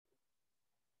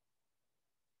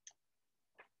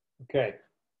Okay,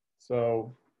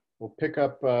 so we'll pick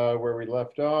up where we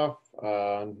left off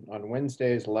on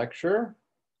Wednesday's lecture.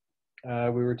 We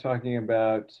were talking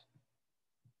about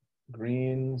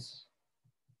Green's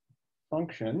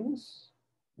functions,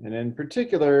 and in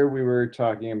particular, we were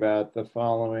talking about the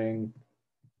following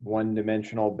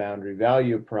one-dimensional boundary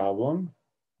value problem.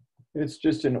 It's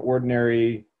just an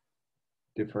ordinary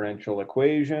differential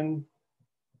equation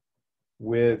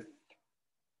with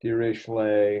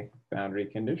Dirichlet boundary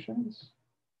conditions.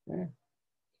 Okay.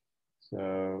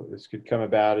 So this could come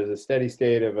about as a steady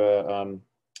state of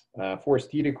a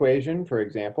forced heat equation, for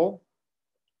example.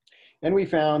 And we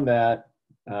found that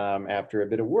after a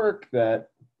bit of work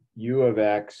that u of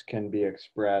x can be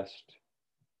expressed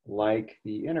like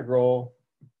the integral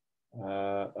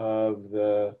of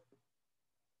the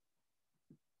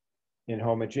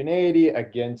inhomogeneity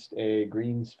against a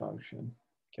Green's function,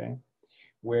 okay?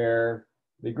 Where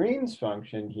the Green's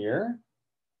function here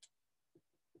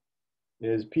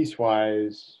is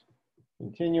piecewise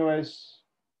continuous.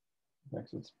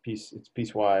 Actually, it's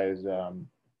piecewise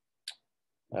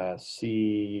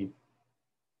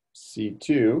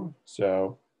C2.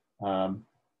 So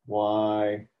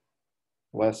y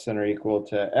less than or equal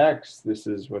to x. This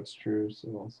is what's true.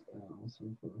 So also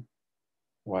for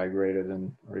y greater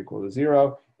than or equal to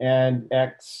 0, and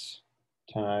x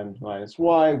times minus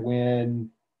y when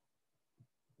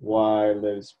y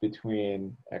lives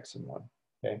between x and 1.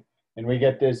 Okay, and we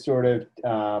get this sort of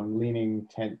leaning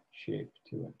tent shape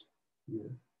to it here,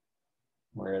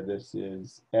 where this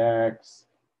is x,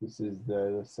 this is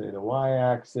the, let's say, the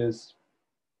y-axis,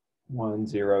 1,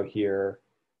 0 here,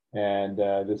 and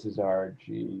this is our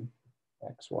g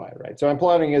xy, right? So I'm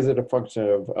plotting as it a function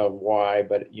of y,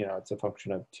 but you know, it's a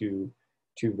function of two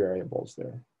variables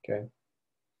there, okay?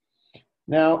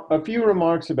 Now, a few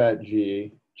remarks about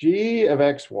g. G of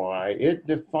xy, it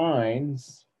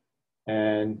defines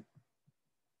an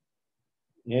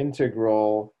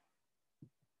integral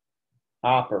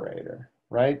operator,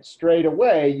 right? Straight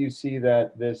away, you see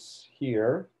that this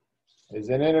here is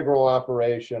an integral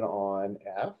operation on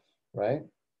f, right?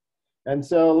 And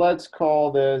so let's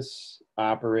call this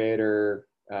operator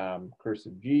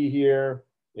cursive g here.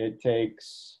 It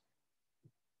takes,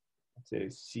 let's say,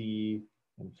 c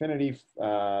infinity,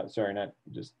 sorry, not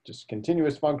just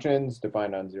continuous functions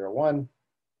defined on 0, 1,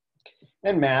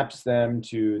 and maps them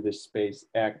to the space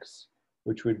x,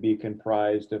 which would be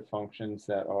comprised of functions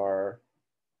that are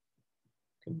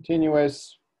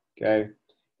continuous, okay?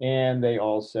 And they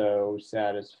also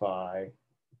satisfy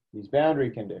these boundary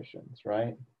conditions,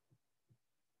 right?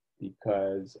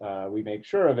 Because we make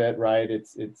sure of it, right?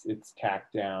 It's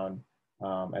tacked down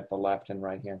at the left and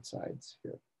right hand sides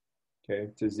here, okay,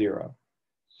 to 0.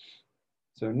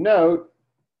 So note,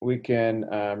 we can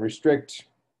restrict,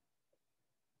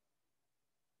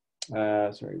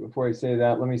 sorry, before I say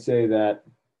that, let me say that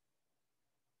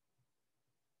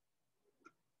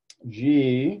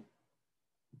G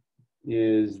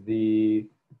is the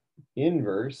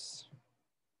inverse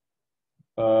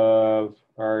of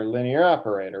our linear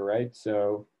operator, right?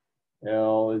 So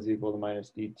L is equal to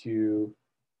minus D2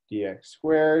 dx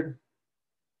squared.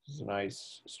 This is a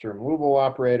nice Sturm-Liouville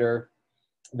operator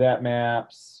that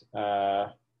maps,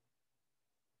 let's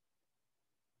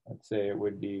say it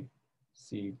would be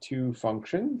C2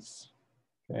 functions,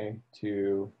 okay,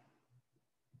 to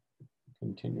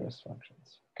continuous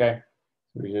functions, okay?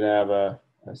 So we should have a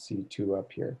C2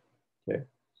 up here, okay,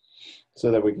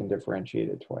 so that we can differentiate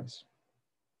it twice.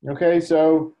 Okay,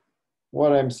 so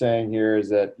what I'm saying here is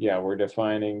that, yeah, we're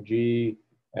defining G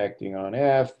acting on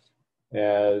F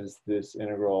as this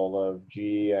integral of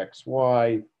G x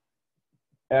y,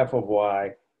 f of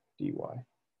y dy,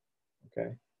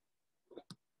 okay?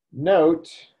 Note,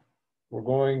 we're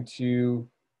going to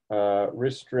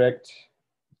restrict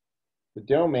the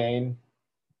domain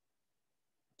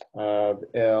of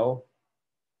L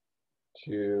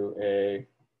to a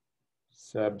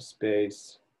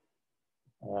subspace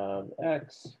of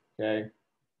X, okay,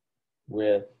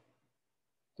 with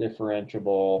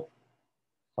differentiable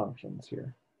functions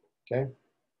here, okay?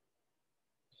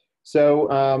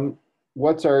 So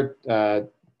what's our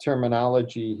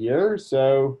terminology here?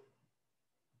 So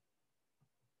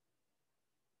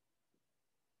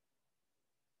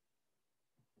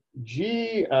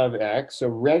G of x, so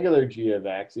regular G of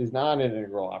x, is not an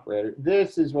integral operator.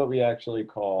 This is what we actually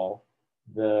call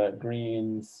the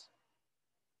Green's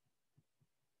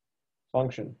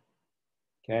function,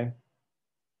 okay?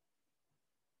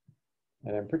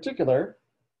 And in particular,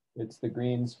 it's the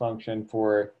Green's function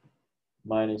for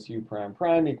minus u prime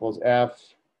prime equals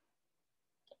f,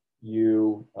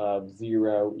 u of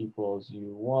 0 equals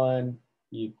u1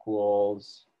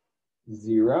 equals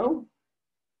 0,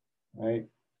 right?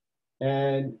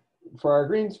 And for our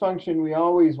Green's function, we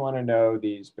always want to know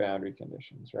these boundary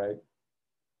conditions, right?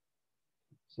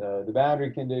 So the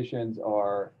boundary conditions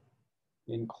are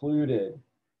included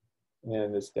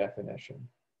in this definition,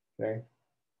 okay?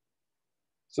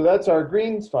 So that's our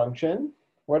Green's function.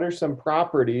 What are some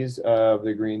properties of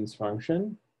the Green's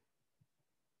function?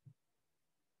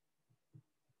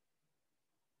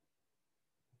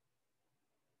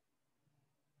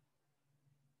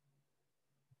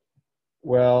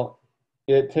 Well,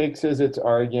 it takes as its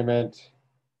argument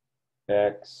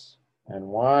x and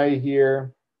y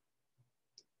here,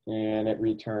 and it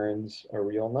returns a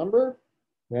real number,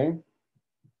 okay?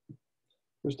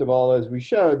 First of all, as we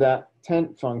showed, that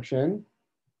tent function,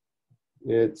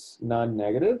 it's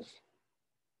non-negative.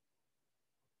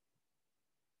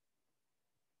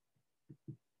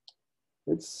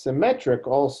 It's symmetric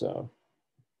also.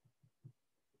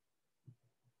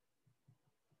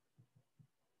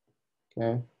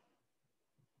 Okay.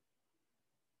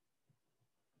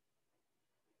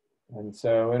 And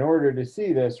so in order to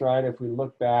see this, right, if we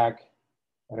look back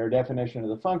at our definition of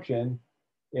the function,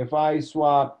 if I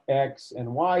swap x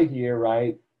and y here,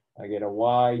 right, I get a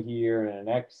y here and an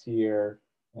x here,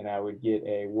 and I would get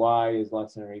a y is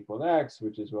less than or equal to x,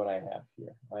 which is what I have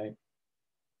here, right?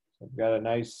 So I've got a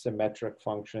nice symmetric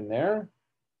function there.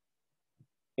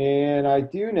 And I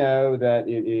do know that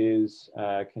it is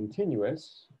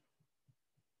continuous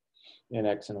in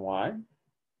x and y.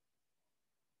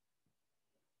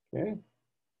 Okay.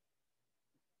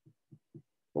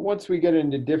 But once we get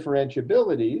into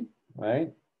differentiability,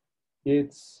 right,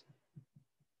 it's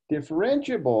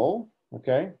differentiable,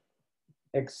 okay,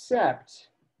 except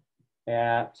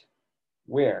at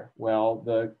where? Well,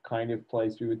 the kind of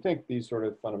place we would think these sort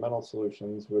of fundamental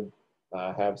solutions would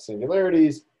have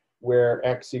singularities where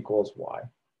x equals y,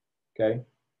 okay?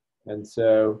 And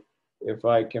so if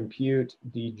I compute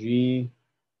dg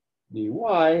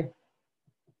dy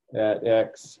at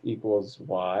x equals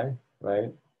y,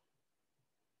 right,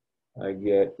 I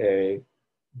get a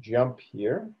jump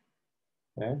here,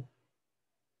 okay?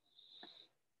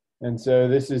 And so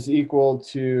this is equal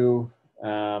to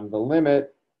the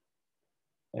limit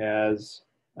as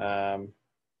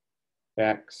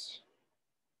x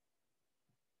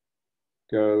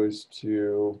goes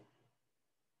to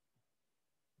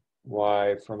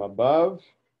y from above,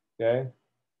 okay?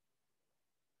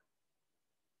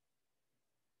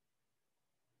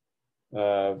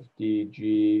 Of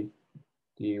dg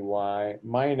dy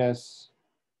minus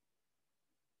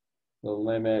the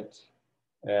limit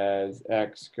as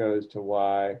x goes to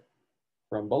y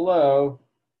from below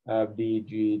of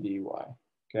dg dy,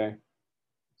 okay?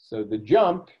 So the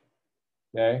jump,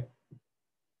 okay,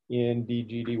 in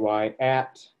dg dy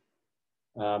at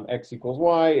x equals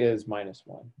y is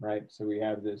 -1, right? So we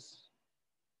have this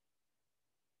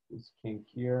kink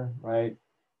here, right?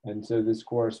 And so this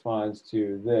corresponds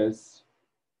to this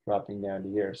dropping down to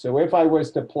here. So if I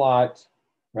was to plot,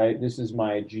 right, this is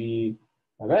my g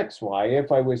of xy.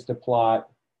 If I was to plot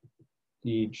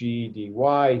dg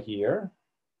dy here,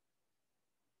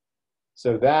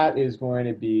 so that is going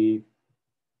to be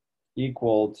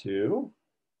equal to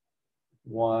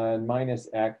 1 minus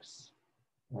x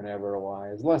whenever y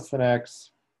is less than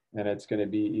x, and it's going to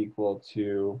be equal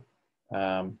to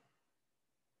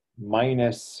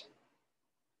minus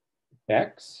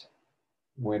x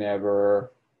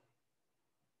whenever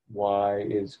y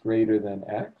is greater than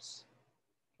x,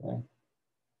 okay?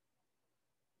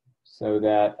 So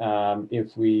that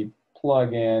if we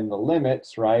plug in the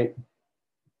limits, right,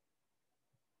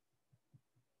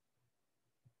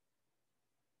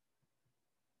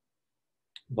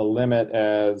 the limit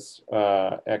as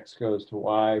x goes to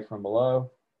y from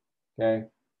below, okay,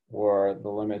 or the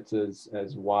limits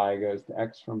as y goes to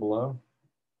x from below.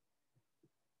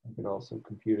 I could also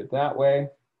compute it that way.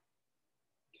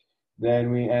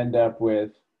 Then we end up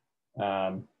with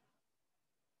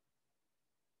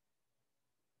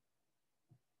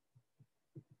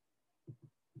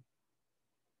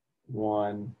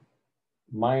 1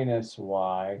 minus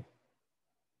y,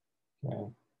 okay,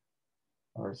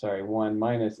 or sorry, 1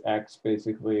 minus x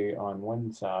basically on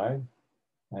one side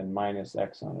and minus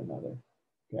x on another,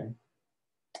 okay?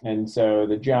 And so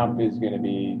the jump is going to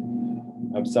be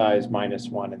of size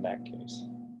 -1 in that case,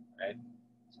 right?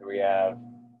 So we have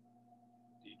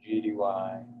dg dy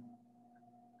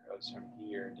goes from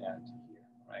here down to here,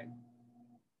 right?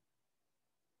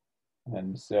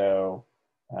 And so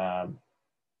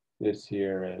this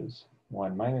here is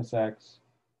 1 minus x,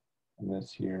 and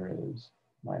this here is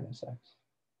minus x,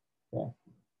 okay?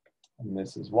 And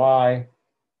this is y,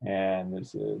 And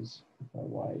this is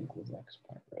y equals x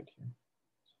point right here.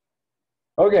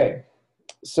 Okay,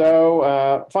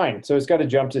 so fine. So it's got a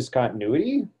jump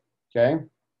discontinuity, okay?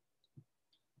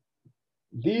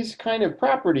 These kind of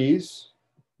properties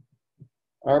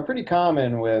are pretty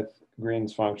common with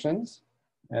Green's functions,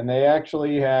 and they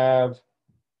actually have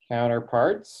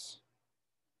counterparts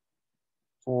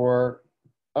for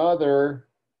other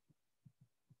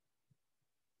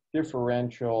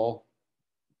differential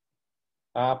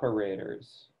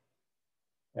operators.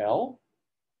 L.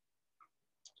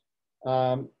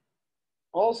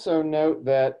 Also note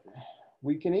that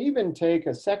we can even take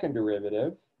a second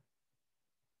derivative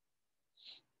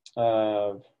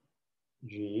of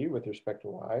g with respect to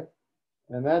y,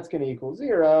 and that's going to equal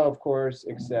 0, of course,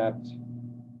 except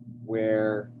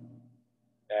where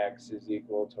x is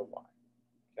equal to y,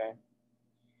 okay?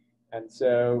 And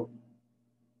so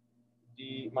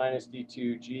d minus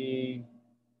d2g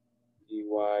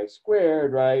dy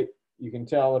squared, right? You can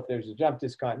tell if there's a jump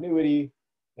discontinuity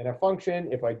in a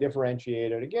function. If I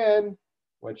differentiate it again,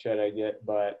 what should I get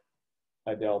but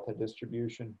a delta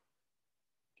distribution,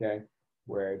 okay?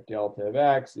 Where delta of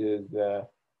x is the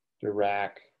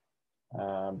Dirac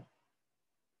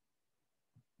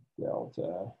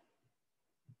delta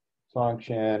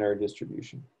function or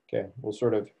distribution, okay? We'll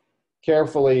sort of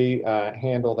carefully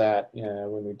handle that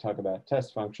when we talk about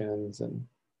test functions and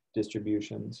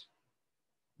distributions.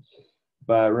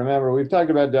 But remember, we've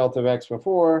talked about delta of x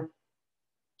before.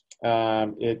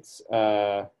 It's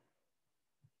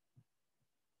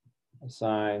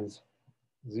assigns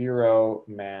 0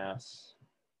 mass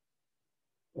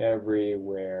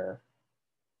everywhere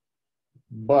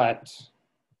but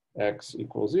x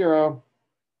equals 0,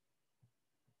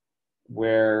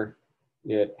 where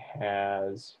it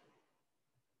has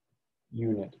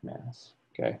unit mass,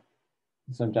 okay?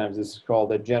 Sometimes this is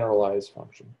called a generalized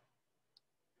function.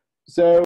 So